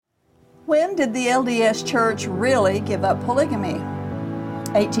When did the LDS Church really give up polygamy?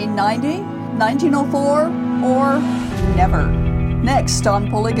 1890, 1904, or never? Next on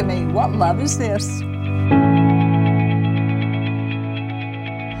Polygamy, what love is this?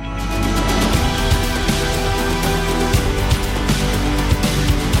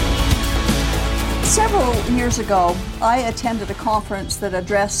 Several years ago, I attended a conference that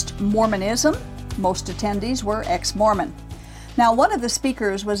addressed Mormonism. Most attendees were ex-Mormon. Now, one of the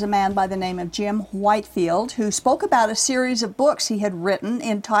speakers was a man by the name of Jim Whitefield, who spoke about a series of books he had written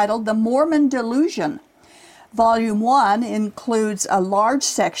entitled The Mormon Delusion. Volume 1 includes a large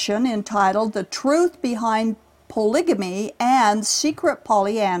section entitled The Truth Behind Polygamy and Secret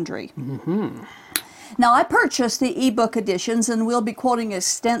Polyandry. Now, I purchased the ebook editions, and we'll be quoting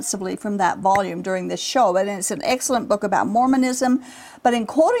extensively from that volume during this show. And it's an excellent book about Mormonism. But in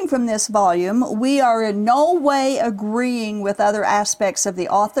quoting from this volume, we are in no way agreeing with other aspects of the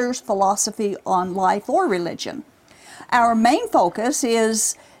author's philosophy on life or religion. Our main focus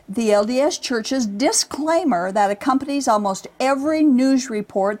is the LDS Church's disclaimer that accompanies almost every news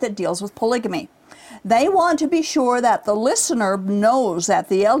report that deals with polygamy. They want to be sure that the listener knows that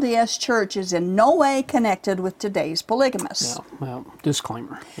the LDS Church is in no way connected with today's polygamists. Yeah, well,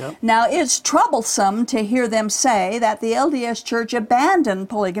 disclaimer. Yep. Now, it's troublesome to hear them say that the LDS Church abandoned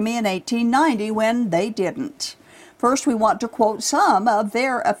polygamy in 1890 when they didn't. First, we want to quote some of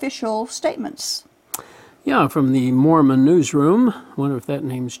their official statements. Yeah, from the Mormon Newsroom. Wonder if that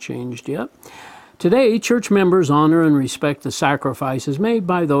name's changed yet. Today, church members honor and respect the sacrifices made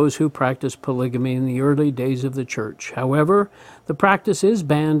by those who practiced polygamy in the early days of the church. However, the practice is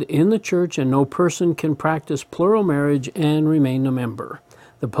banned in the church, and no person can practice plural marriage and remain a member.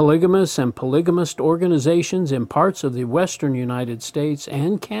 The polygamous and polygamist organizations in parts of the western United States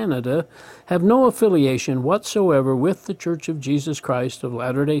and Canada have no affiliation whatsoever with the Church of Jesus Christ of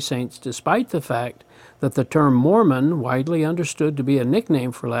Latter-day Saints, despite the fact that the term Mormon, widely understood to be a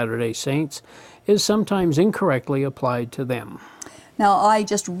nickname for Latter-day Saints, is sometimes incorrectly applied to them. Now, I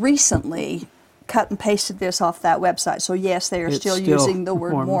just recently cut and pasted this off that website, so yes, they are still using the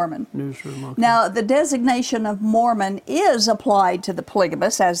word Mormon. Newsroom, okay. Now, the designation of Mormon is applied to the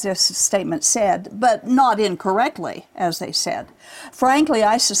polygamists, as this statement said, but not incorrectly, as they said. Frankly,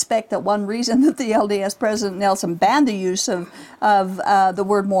 I suspect that one reason that the LDS President Nelson banned the use of the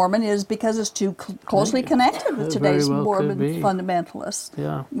word Mormon is because it's too closely connected with today's Mormon fundamentalists.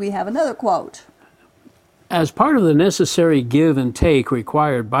 Yeah. We have another quote. As part of the necessary give and take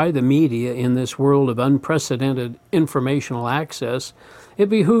required by the media in this world of unprecedented informational access, it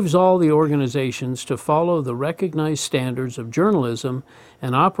behooves all the organizations to follow the recognized standards of journalism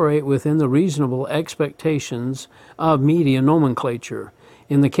and operate within the reasonable expectations of media nomenclature.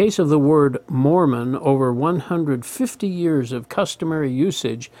 In the case of the word Mormon, over 150 years of customary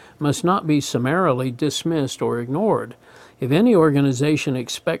usage must not be summarily dismissed or ignored. If any organization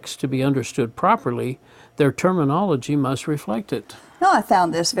expects to be understood properly, their terminology must reflect it. No, I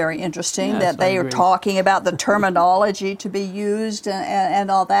found this very interesting, Yes, that they I are agree. talking about the terminology to be used and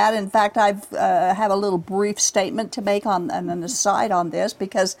all that. In fact, I have a little brief statement to make on an aside on this,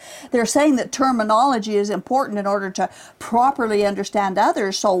 because they're saying that terminology is important in order to properly understand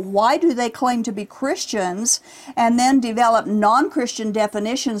others. So why do they claim to be Christians and then develop non-Christian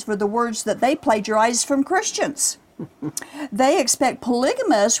definitions for the words that they plagiarize from Christians? They expect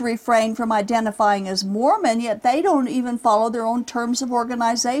polygamists refrain from identifying as Mormon, yet they don't even follow their own terms of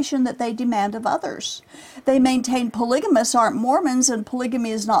organization that they demand of others. They maintain polygamists aren't Mormons and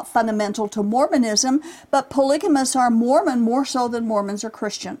polygamy is not fundamental to Mormonism, but polygamists are Mormon more so than Mormons are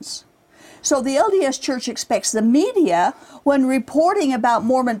Christians. So the LDS Church expects the media, when reporting about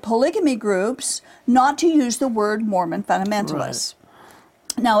Mormon polygamy groups, not to use the word Mormon fundamentalists. Right.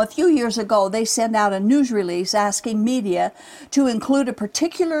 Now, a few years ago, they sent out a news release asking media to include a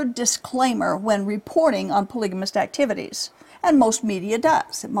particular disclaimer when reporting on polygamist activities. And most media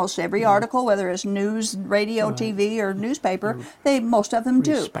does. Most every article, whether it's news, radio, TV, or newspaper, most of them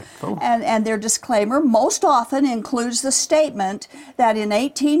do. Respectful. And their disclaimer most often includes the statement that in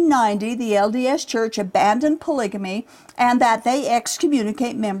 1890, the LDS Church abandoned polygamy and that they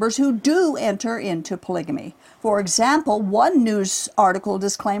excommunicate members who do enter into polygamy. For example, one news article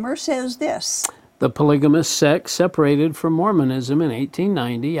disclaimer says this. The polygamous sect separated from Mormonism in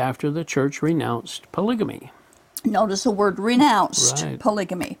 1890 after the church renounced polygamy. Notice the word renounced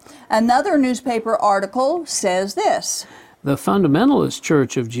polygamy. Another newspaper article says this. The Fundamentalist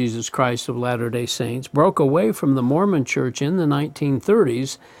Church of Jesus Christ of Latter-day Saints broke away from the Mormon Church in the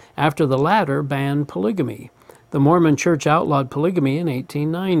 1930s after the latter banned polygamy. The Mormon Church outlawed polygamy in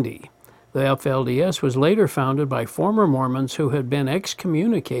 1890. The FLDS was later founded by former Mormons who had been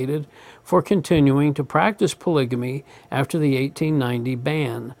excommunicated for continuing to practice polygamy after the 1890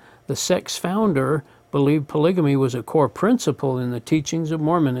 ban. The sect's founder believed polygamy was a core principle in the teachings of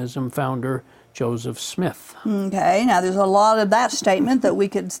Mormonism founder Joseph Smith. Okay, now there's a lot of that statement that we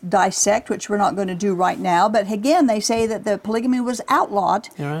could dissect, which we're not going to do right now. But again, they say that the polygamy was outlawed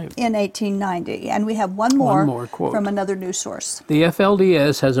in 1890. And we have one more quote from another news source. The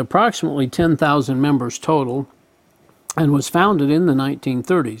FLDS has approximately 10,000 members total and was founded in the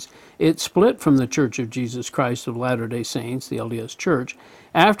 1930s. It split from the Church of Jesus Christ of Latter-day Saints, the LDS Church,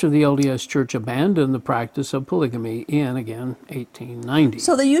 after the LDS Church abandoned the practice of polygamy in, again, 1890.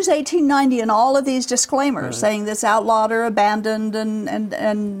 So they use 1890 in all of these disclaimers, saying this outlawed or abandoned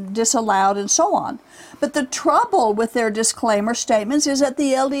and disallowed and so on. But the trouble with their disclaimer statements is that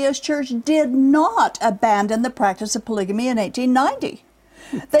the LDS Church did not abandon the practice of polygamy in 1890.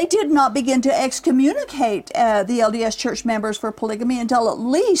 They did not begin to excommunicate the LDS Church members for polygamy until at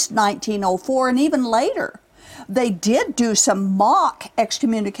least 1904 and even later. They did do some mock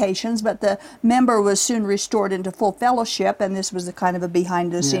excommunications, but the member was soon restored into full fellowship, and this was the kind of a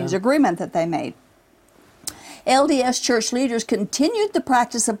behind-the-scenes agreement that they made. LDS Church leaders continued the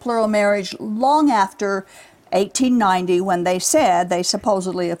practice of plural marriage long after 1890, when they said they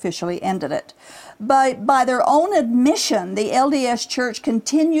supposedly officially ended it. But by their own admission, the LDS Church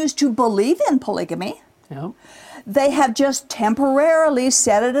continues to believe in polygamy. Yep. They have just temporarily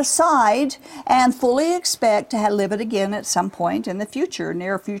set it aside and fully expect to live it again at some point in the future,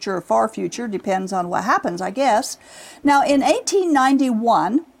 near future or far future, depends on what happens, I guess. Now, in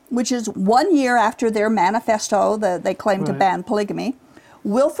 1891, which is 1 year after their manifesto that they claimed to ban polygamy,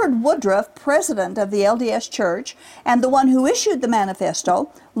 Wilford Woodruff, president of the LDS Church, and the one who issued the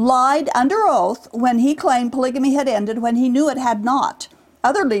manifesto, lied under oath when he claimed polygamy had ended when he knew it had not.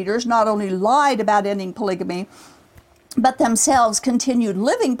 Other leaders not only lied about ending polygamy, but themselves continued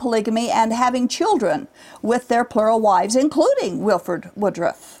living polygamy and having children with their plural wives, including Wilford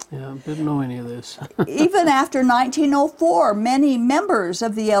Woodruff. Yeah, didn't know any of this. Even after 1904, many members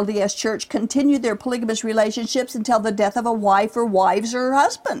of the LDS Church continued their polygamous relationships until the death of a wife or wives or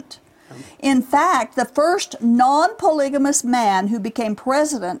husband. In fact, the first non-polygamous man who became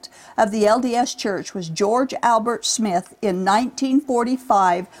president of the LDS Church was George Albert Smith in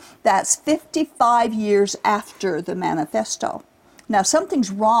 1945. That's 55 years after the manifesto. Now,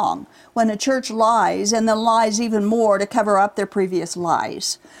 something's wrong when a church lies and then lies even more to cover up their previous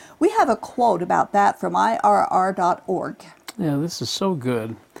lies. We have a quote about that from IRR.org. Yeah, this is so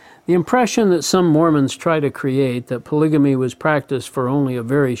good. The impression that some Mormons try to create that polygamy was practiced for only a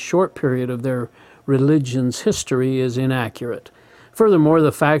very short period of their religion's history is inaccurate. Furthermore,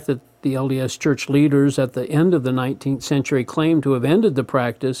 the fact that the LDS Church leaders at the end of the 19th century claimed to have ended the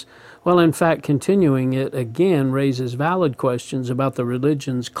practice, while in fact continuing it again, raises valid questions about the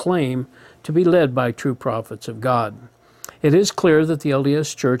religion's claim to be led by true prophets of God. It is clear that the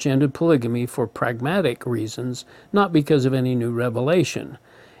LDS Church ended polygamy for pragmatic reasons, not because of any new revelation.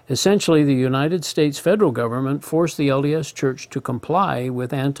 Essentially, the United States federal government forced the LDS Church to comply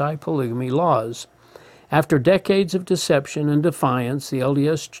with anti-polygamy laws. After decades of deception and defiance, the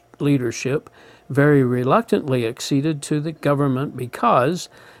LDS leadership very reluctantly acceded to the government because,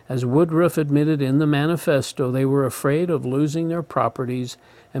 as Woodruff admitted in the manifesto, they were afraid of losing their properties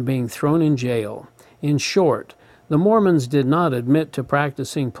and being thrown in jail. In short, the Mormons did not admit to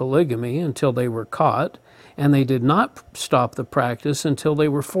practicing polygamy until they were caught, and they did not stop the practice until they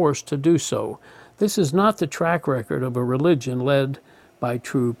were forced to do so. This is not the track record of a religion led by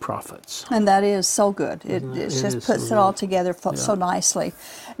true prophets. And that is so good. It just puts it all together so nicely.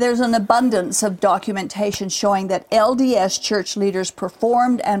 There's an abundance of documentation showing that LDS Church leaders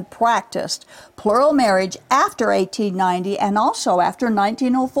performed and practiced plural marriage after 1890 and also after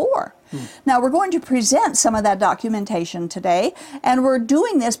 1904. Now, we're going to present some of that documentation today, and we're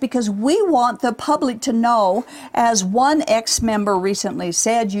doing this because we want the public to know, as one ex-member recently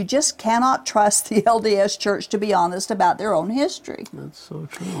said, you just cannot trust the LDS Church to be honest about their own history. That's so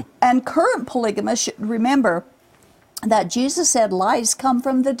true. And current polygamists should remember that Jesus said lies come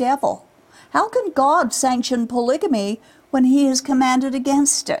from the devil. How can God sanction polygamy when he has commanded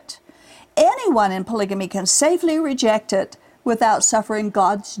against it? Anyone in polygamy can safely reject it without suffering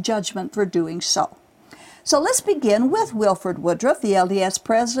God's judgment for doing so. So let's begin with Wilford Woodruff, the LDS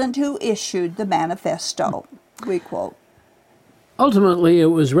president who issued the manifesto. We quote, Ultimately,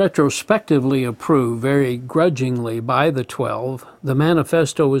 it was retrospectively approved very grudgingly by the 12. The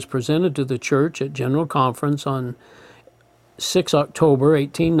manifesto was presented to the church at General Conference on 6 October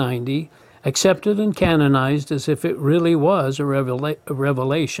 1890, accepted and canonized as if it really was a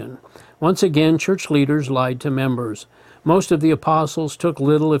revelation. Once again, church leaders lied to members. Most of the apostles took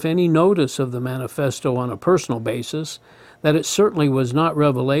little, if any, notice of the manifesto on a personal basis, that it certainly was not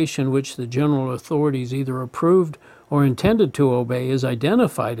revelation which the general authorities either approved or intended to obey is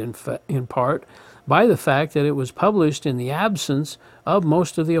identified in part by the fact that it was published in the absence of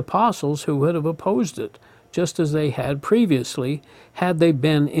most of the apostles who would have opposed it, just as they had previously, had they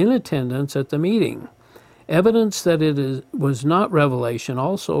been in attendance at the meeting. Evidence that was not revelation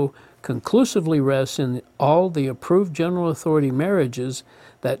also conclusively rests in all the approved general authority marriages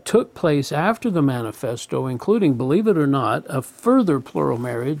that took place after the manifesto, including, believe it or not, a further plural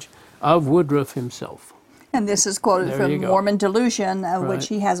marriage of Woodruff himself. And this is quoted from Mormon Delusion, which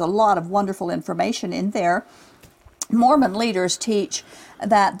he has a lot of wonderful information in there. Mormon leaders teach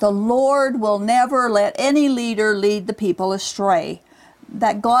that the Lord will never let any leader lead the people astray,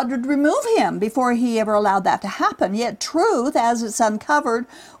 that God would remove him before he ever allowed that to happen. Yet truth, as it's uncovered,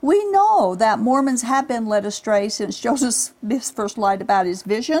 we know that Mormons have been led astray since Joseph Smith first lied about his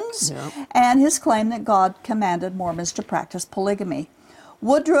visions and his claim that God commanded Mormons to practice polygamy.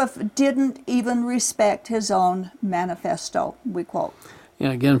 Woodruff didn't even respect his own manifesto, we quote.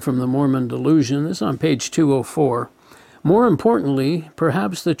 Yeah, again from the Mormon Delusion. This is on page 204. More importantly,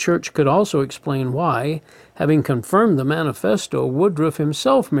 perhaps the church could also explain why, having confirmed the manifesto, Woodruff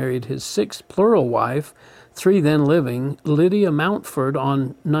himself married his sixth plural wife, 3 then living, Lydia Mountford,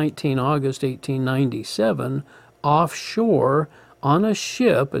 on 19 August 1897, offshore on a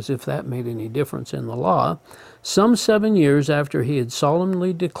ship, as if that made any difference in the law, some 7 years after he had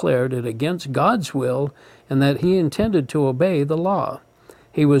solemnly declared it against God's will and that he intended to obey the law.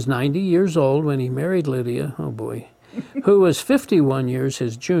 He was 90 years old when he married Lydia, who was 51 years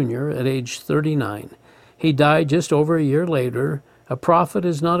his junior at age 39. He died just over a year later. A prophet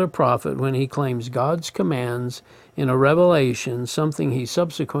is not a prophet when he claims God's commands in a revelation, something he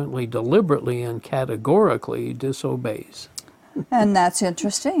subsequently deliberately and categorically disobeys. And that's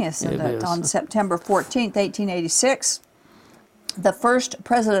interesting, isn't it? On September 14th, 1886, the first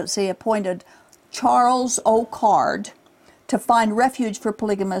presidency appointed Charles O. Card to find refuge for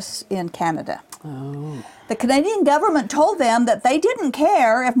polygamists in Canada. The Canadian government told them that they didn't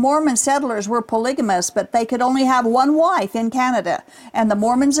care if Mormon settlers were polygamous, but they could only have one wife in Canada. And the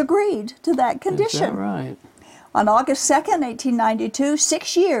Mormons agreed to that condition. Is that right? On August 2nd, 1892,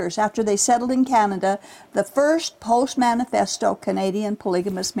 6 years after they settled in Canada, the first post-manifesto Canadian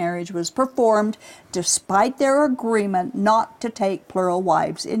polygamous marriage was performed despite their agreement not to take plural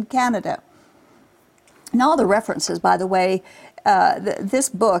wives in Canada. And all the references, by the way, this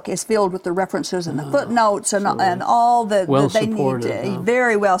book is filled with the references and the footnotes and all that they need.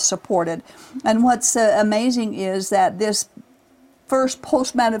 Very well supported. And what's amazing is that this first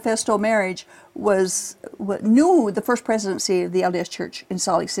post-manifesto marriage knew the first presidency of the LDS Church in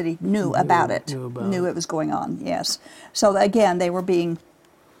Salt Lake City knew about it, knew it was going on, yes. So again, they were being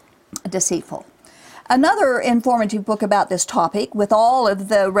deceitful. Another informative book about this topic, with all of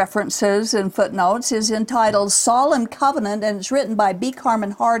the references and footnotes, is entitled Solemn Covenant, and it's written by B.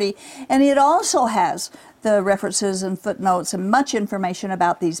 Carmen Hardy, and it also has the references and footnotes and much information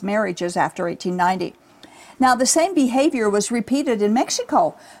about these marriages after 1890. Now, the same behavior was repeated in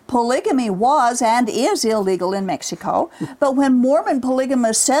Mexico. Polygamy was and is illegal in Mexico, but when Mormon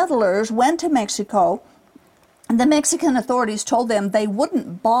polygamous settlers went to Mexico, the Mexican authorities told them they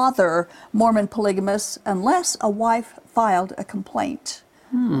wouldn't bother Mormon polygamists unless a wife filed a complaint.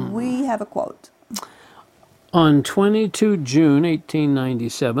 We have a quote. On 22 June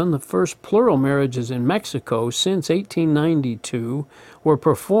 1897, the first plural marriages in Mexico since 1892 were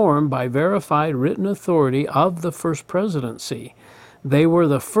performed by verified written authority of the First Presidency. They were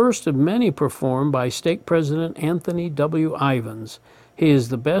the first of many performed by Stake President Anthony W. Ivins. He is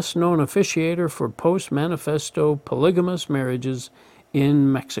the best-known officiator for post-manifesto polygamous marriages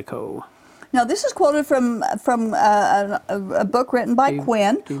in Mexico. Now, this is quoted from a book written by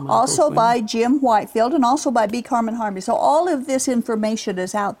Quinn, also by Jim Whitefield, and also by B. Carmen Hardy. So all of this information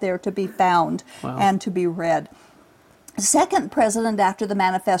is out there to be found and to be read. The second president after the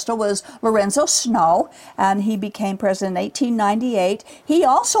manifesto was Lorenzo Snow, and he became president in 1898. He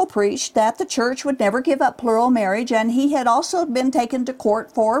also preached that the church would never give up plural marriage, and he had also been taken to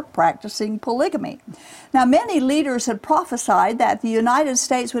court for practicing polygamy. Now, many leaders had prophesied that the United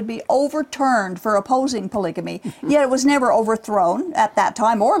States would be overturned for opposing polygamy, yet it was never overthrown at that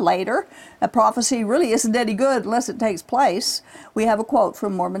time or later. A prophecy really isn't any good unless it takes place. We have a quote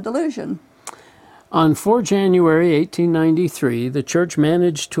from Mormon Delusion. On 4 January 1893, the church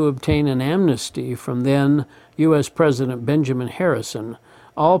managed to obtain an amnesty from then U.S. President Benjamin Harrison.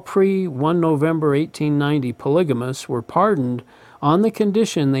 All pre-1 November 1890 polygamists were pardoned on the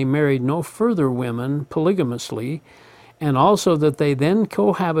condition they married no further women polygamously, and also that they then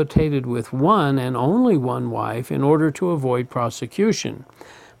cohabitated with one and only one wife in order to avoid prosecution.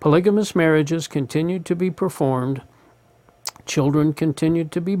 Polygamous marriages continued to be performed, children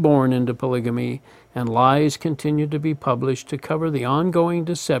continued to be born into polygamy, and lies continued to be published to cover the ongoing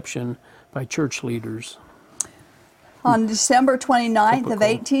deception by church leaders. On December 29th of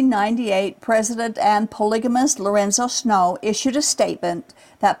 1898, President and polygamist Lorenzo Snow issued a statement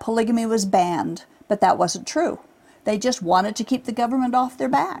that polygamy was banned, but that wasn't true. They just wanted to keep the government off their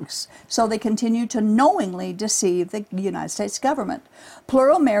backs, so they continued to knowingly deceive the United States government.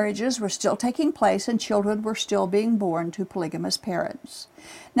 Plural marriages were still taking place and children were still being born to polygamous parents.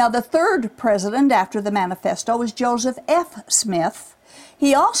 Now, the third president after the manifesto was Joseph F. Smith.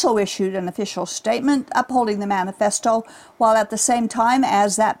 He also issued an official statement upholding the manifesto, while at the same time,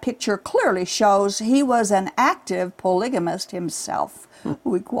 as that picture clearly shows, he was an active polygamist himself.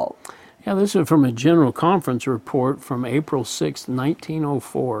 We quote. Yeah, this is from a General Conference report from April 6,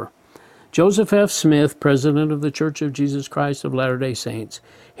 1904. Joseph F. Smith, President of the Church of Jesus Christ of Latter-day Saints,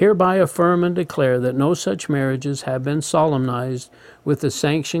 hereby affirm and declare that no such marriages have been solemnized with the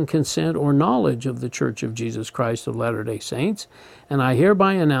sanction, consent, or knowledge of the Church of Jesus Christ of Latter-day Saints, and I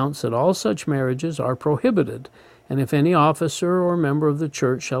hereby announce that all such marriages are prohibited, and if any officer or member of the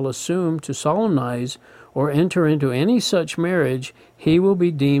Church shall assume to solemnize or enter into any such marriage, he will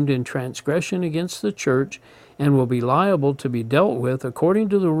be deemed in transgression against the Church and will be liable to be dealt with according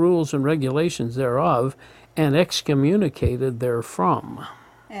to the rules and regulations thereof and excommunicated therefrom.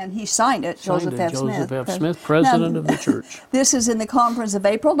 And he signed it, Joseph F. Smith. Joseph F. Smith, President of the Church. This is in the conference of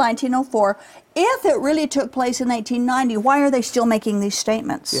April 1904. If it really took place in 1890, why are they still making these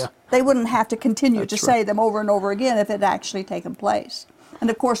statements? Yeah. They wouldn't have to continue to That's say right. them over and over again if it had actually taken place. And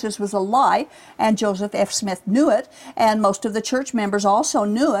of course, this was a lie, and Joseph F. Smith knew it, and most of the church members also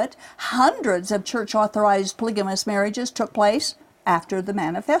knew it. Hundreds of church-authorized polygamous marriages took place after the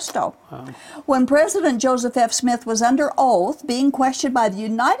manifesto. Wow. When President Joseph F. Smith was under oath, being questioned by the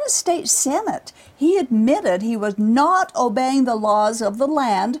United States Senate, he admitted he was not obeying the laws of the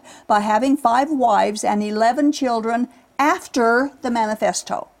land by having 5 wives and 11 children after the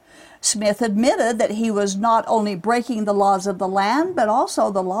manifesto. Smith admitted that he was not only breaking the laws of the land, but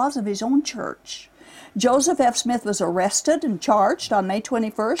also the laws of his own church. Joseph F. Smith was arrested and charged on May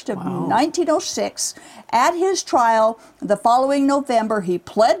 21st of 1906. At his trial the following November, he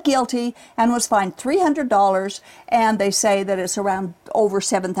pled guilty and was fined $300, and they say that it's around over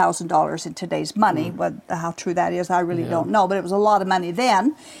 $7,000 in today's money. But how true that is, I really don't know, but it was a lot of money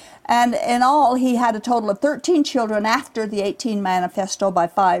then. And in all, he had a total of 13 children after the 18 Manifesto by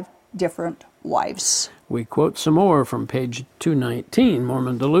 5 different wives. We quote some more from page 219,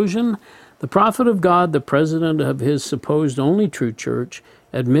 Mormon Delusion. The prophet of God, the president of his supposed only true church,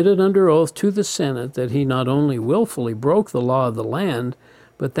 admitted under oath to the Senate that he not only willfully broke the law of the land,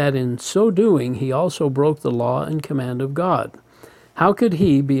 but that in so doing he also broke the law and command of God. How could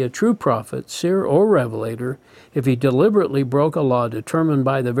he be a true prophet, seer, or revelator if he deliberately broke a law determined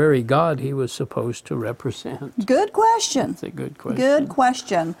by the very God he was supposed to represent? Good question. That's a good question. Good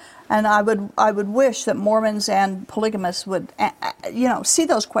question. And I would wish that Mormons and polygamists would, see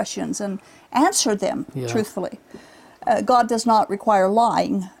those questions and answer them truthfully. God does not require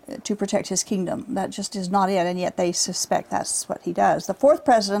lying to protect his kingdom. That just is not it, and yet they suspect that's what he does. The 4th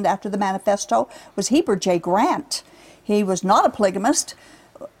president after the manifesto was Heber J. Grant. He was not a polygamist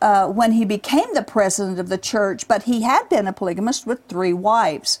when he became the president of the church, but he had been a polygamist with 3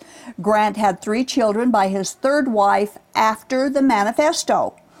 wives. Grant had 3 children by his 3rd wife after the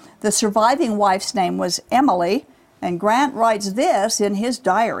manifesto. The surviving wife's name was Emily, and Grant writes this in his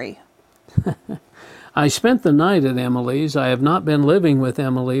diary. I spent the night at Emily's. I have not been living with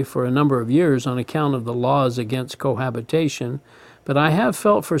Emily for a number of years on account of the laws against cohabitation, but I have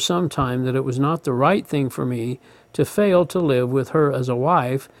felt for some time that it was not the right thing for me to fail to live with her as a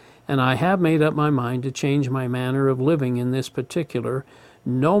wife, and I have made up my mind to change my manner of living in this particular,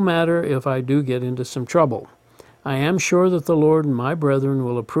 no matter if I do get into some trouble. I am sure that the Lord and my brethren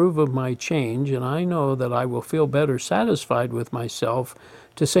will approve of my change, and I know that I will feel better satisfied with myself,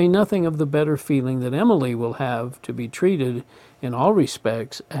 to say nothing of the better feeling that Emily will have to be treated in all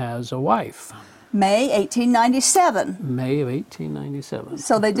respects as a wife. May 1897. May of 1897.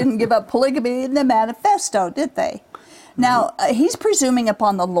 So they didn't give up polygamy in the manifesto, did they? Now, he's presuming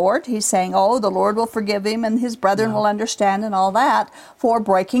upon the Lord. He's saying, oh, the Lord will forgive him and his brethren will understand and all that for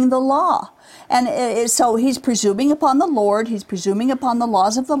breaking the law. And so he's presuming upon the Lord. He's presuming upon the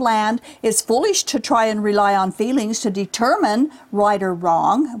laws of the land. It's foolish to try and rely on feelings to determine right or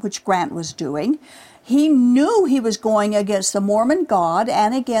wrong, which Grant was doing. He knew he was going against the Mormon God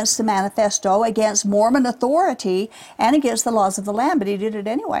and against the manifesto, against Mormon authority, and against the laws of the land, but he did it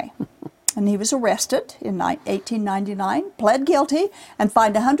anyway. And he was arrested in 1899, pled guilty, and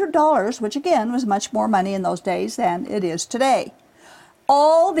fined $100, which again was much more money in those days than it is today.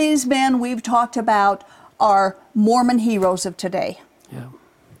 All these men we've talked about are Mormon heroes of today. Yeah.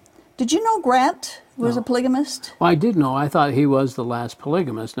 Did you know Grant was a polygamist? Well, I did know. I thought he was the last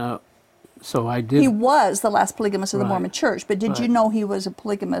polygamist. Now, so I did. He was the last polygamist of the Right. Mormon Church, but did you know he was a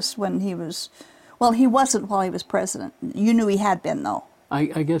polygamist when he was, well, he wasn't while he was president. You knew he had been, though. I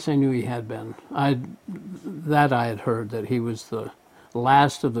guess I knew he had been. I had heard that he was the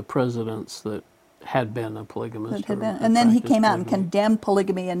last of the presidents that had been a polygamist. And then he came out and condemned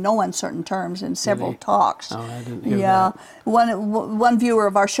polygamy in no uncertain terms in several talks. Oh, I didn't hear Yeah, that. one viewer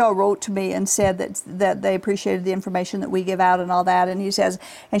of our show wrote to me and said that they appreciated the information that we give out and all that. And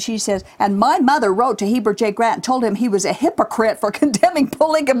she says, and my mother wrote to Heber J. Grant and told him he was a hypocrite for condemning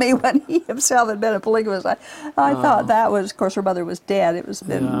polygamy when he himself had been a polygamist. I thought that was, of course, her mother was dead. It was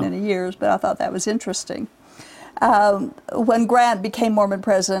been many years, but I thought that was interesting. When Grant became Mormon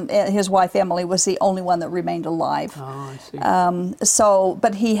president, his wife Emily was the only one that remained alive. Oh, I see.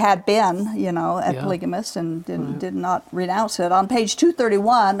 But he had been, a polygamist and did not renounce it. On page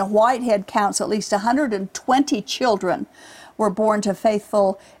 231, Whitehead counts at least 120 children were born to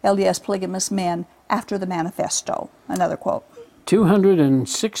faithful LDS polygamous men after the manifesto. Another quote.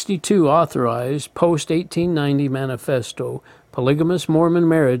 262 authorized post-1890 manifesto polygamous Mormon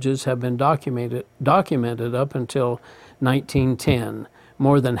marriages have been documented up until 1910.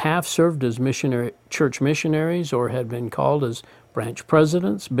 More than half served as church missionaries or had been called as branch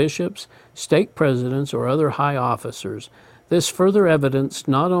presidents, bishops, stake presidents, or other high officers. This further evidenced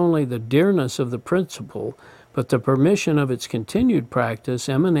not only the dearness of the principle, but the permission of its continued practice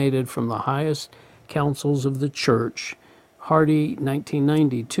emanated from the highest councils of the church. Hardy,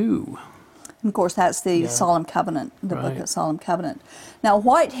 1992. And of course, that's the Solemn Covenant, the book of Solemn Covenant. Now,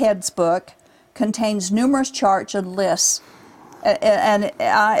 Whitehead's book contains numerous charts and lists, and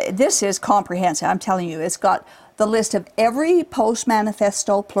this is comprehensive. I'm telling you, it's got the list of every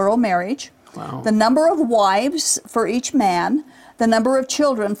post-manifesto plural marriage, the number of wives for each man, the number of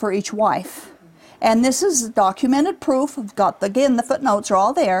children for each wife. And this is documented proof, again, the footnotes are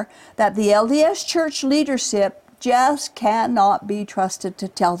all there, that the LDS Church leadership just cannot be trusted to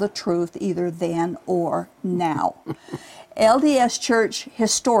tell the truth either then or now. LDS Church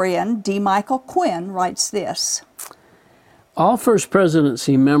historian D. Michael Quinn writes this. All First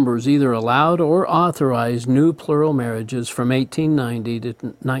Presidency members either allowed or authorized new plural marriages from 1890 to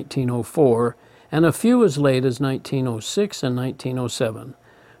 1904, and a few as late as 1906 and 1907.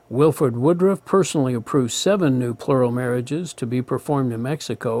 Wilford Woodruff personally approved 7 new plural marriages to be performed in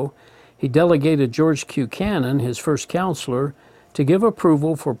Mexico. He delegated George Q. Cannon, his first counselor, to give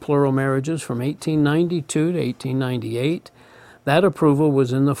approval for plural marriages from 1892 to 1898. That approval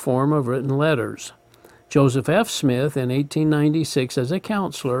was in the form of written letters. Joseph F. Smith, in 1896, as a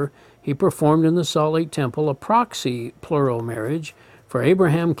counselor, he performed in the Salt Lake Temple a proxy plural marriage for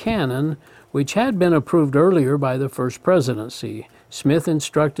Abraham Cannon, which had been approved earlier by the First Presidency. Smith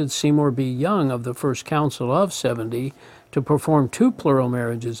instructed Seymour B. Young of the First Council of 70 to perform 2 plural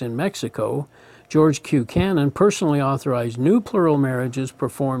marriages in Mexico. George Q. Cannon personally authorized new plural marriages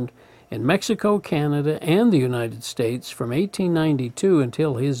performed in Mexico, Canada, and the United States from 1892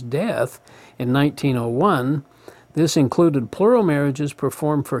 until his death in 1901. This included plural marriages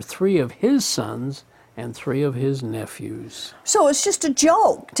performed for 3 of his sons and 3 of his nephews. So it's just a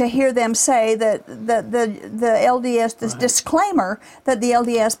joke to hear them say that the LDS, this disclaimer that the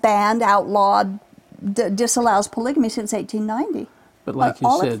LDS banned, outlawed, disallows polygamy since 1890. But like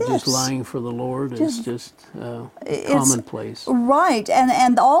you said, just lying for the Lord is just commonplace. Right,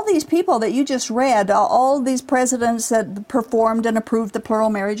 and all these people that you just read, all these presidents that performed and approved the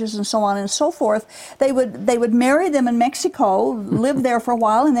plural marriages and so on and so forth, they would marry them in Mexico, live there for a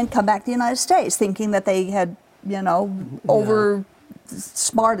while, and then come back to the United States, thinking that they had,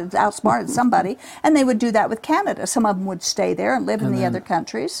 outsmarted somebody, and they would do that with Canada. Some of them would stay there and live in the other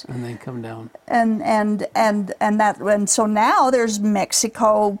countries, and then come down. And so now there's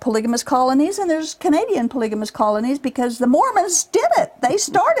Mexico polygamous colonies and there's Canadian polygamous colonies because the Mormons did it. They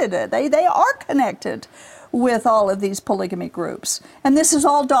started it. They are connected with all of these polygamy groups, and this is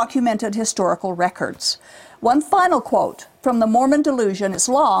all documented historical records. One final quote from the Mormon Delusion. It's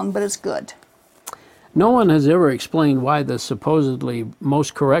long, but it's good. No one has ever explained why the supposedly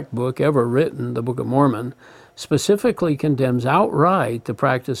most correct book ever written, the Book of Mormon, specifically condemns outright the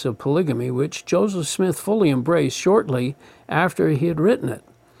practice of polygamy, which Joseph Smith fully embraced shortly after he had written it.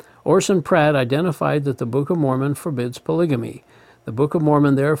 Orson Pratt identified that the Book of Mormon forbids polygamy. The Book of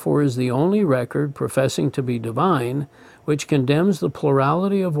Mormon, therefore, is the only record professing to be divine which condemns the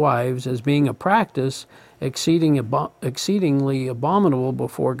plurality of wives as being a practice exceedingly abominable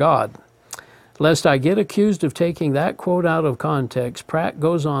before God. Lest I get accused of taking that quote out of context, Pratt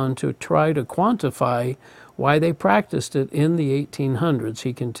goes on to try to quantify why they practiced it in the 1800s.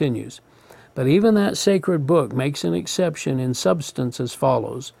 He continues, "But even that sacred book makes an exception in substance as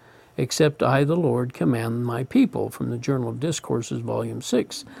follows, except I, the Lord, command my people," from the Journal of Discourses, Volume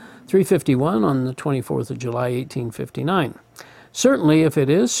 6, 351 on the 24th of July, 1859. Certainly, if it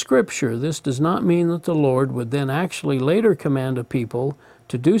is Scripture, this does not mean that the Lord would then actually later command a people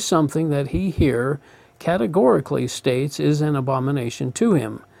to do something that he here categorically states is an abomination to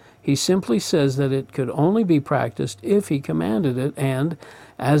him. He simply says that it could only be practiced if he commanded it, and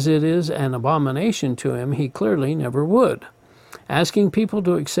as it is an abomination to him, he clearly never would. Asking people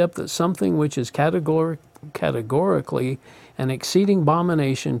to accept that something which is categorically an exceeding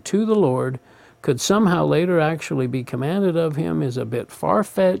abomination to the Lord could somehow later actually be commanded of him is a bit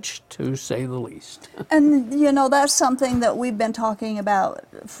far-fetched, to say the least. And, that's something that we've been talking about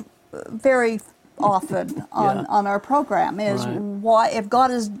very often on our program, is Right. why, if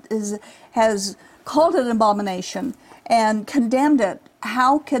God has called it an abomination and condemned it,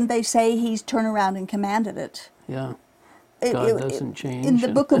 how can they say he's turned around and commanded it? Yeah, God doesn't change. In the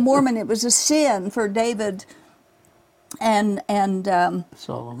Book of Mormon, it was a sin for David and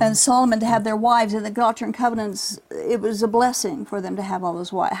Solomon to have their wives. In the Doctrine and Covenants, it was a blessing for them to have all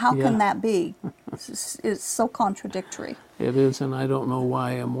those wives. How can that be? It's so contradictory. It is, and I don't know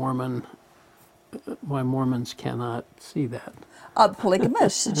why Mormons cannot see that.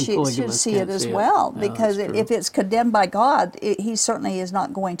 Polygamists should see it as well, because if it's condemned by God, he certainly is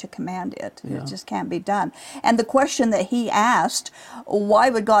not going to command it. Yeah. It just can't be done. And the question that he asked, why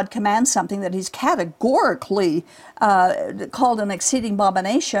would God command something that he's categorically called an exceeding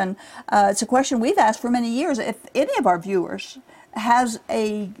abomination? It's a question we've asked for many years. If any of our viewers has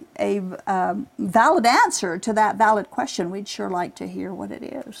a valid answer to that valid question, we'd sure like to hear what it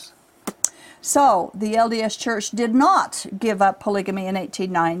is. So, the LDS Church did not give up polygamy in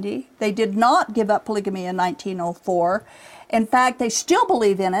 1890. They did not give up polygamy in 1904. In fact, they still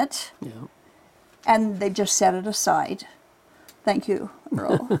believe in it, and they just set it aside. Thank you,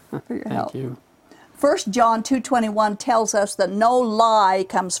 Earl, for your help. Thank you. 1 John 2:21 tells us that no lie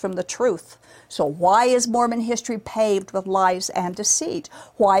comes from the truth. So why is Mormon history paved with lies and deceit?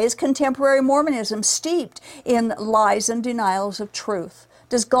 Why is contemporary Mormonism steeped in lies and denials of truth?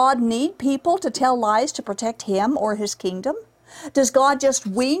 Does God need people to tell lies to protect him or his kingdom? Does God just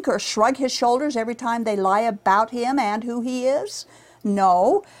wink or shrug his shoulders every time they lie about him and who he is?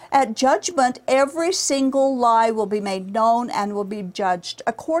 No. At judgment, every single lie will be made known and will be judged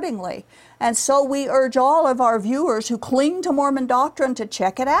accordingly. And so we urge all of our viewers who cling to Mormon doctrine to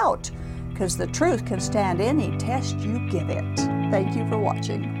check it out, because the truth can stand any test you give it. Thank you for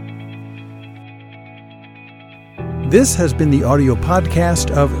watching. This has been the audio podcast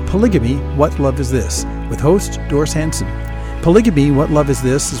of Polygamy, What Love Is This? With host Doris Hanson. Polygamy, What Love Is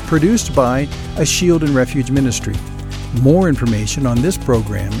This? Is produced by A Shield and Refuge Ministry. More information on this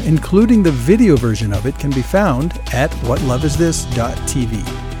program, including the video version of it, can be found at whatloveisthis.tv.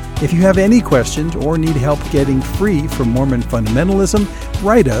 If you have any questions or need help getting free from Mormon fundamentalism,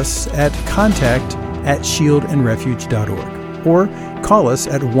 write us at contact@shieldandrefuge.org or call us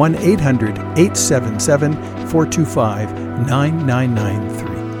at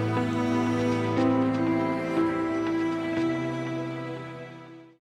 1-800-877-425-9993.